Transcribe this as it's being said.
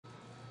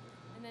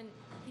then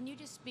can you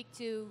just speak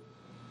to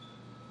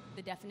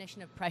the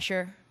definition of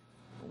pressure,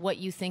 what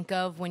you think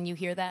of when you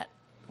hear that,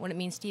 what it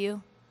means to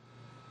you?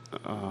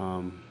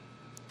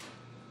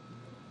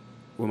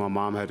 What my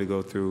mom had to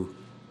go through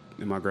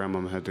and my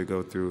grandmama had to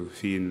go through,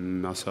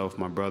 feeding myself,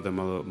 my brother,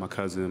 my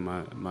cousin,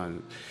 my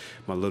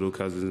little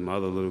cousins, my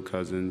other little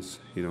cousins,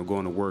 you know,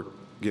 going to work,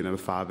 getting up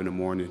at 5 in the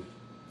morning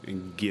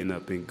and getting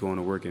up and going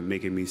to work and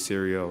making me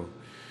cereal,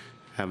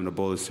 having a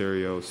bowl of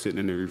cereal, sitting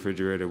in the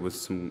refrigerator with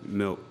some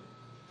milk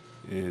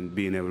and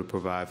being able to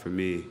provide for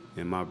me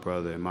and my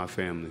brother and my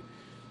family.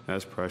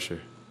 That's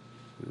pressure.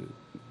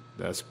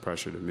 That's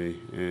pressure to me.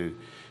 And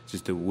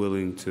just the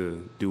willing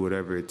to do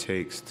whatever it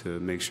takes to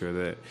make sure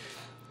that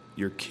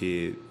your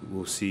kid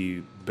will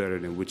see better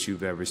than what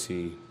you've ever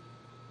seen.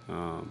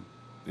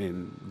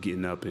 And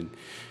getting up and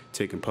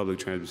taking public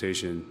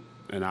transportation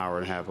an hour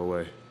and a half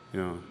away, you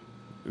know.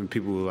 And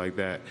people like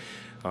that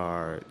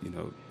are, you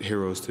know,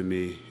 heroes to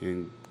me,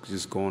 and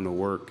just going to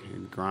work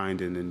and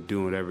grinding and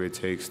doing whatever it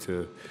takes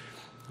to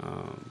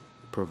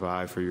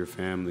provide for your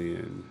family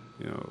and,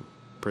 you know,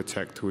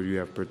 protect who you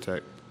have to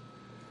protect.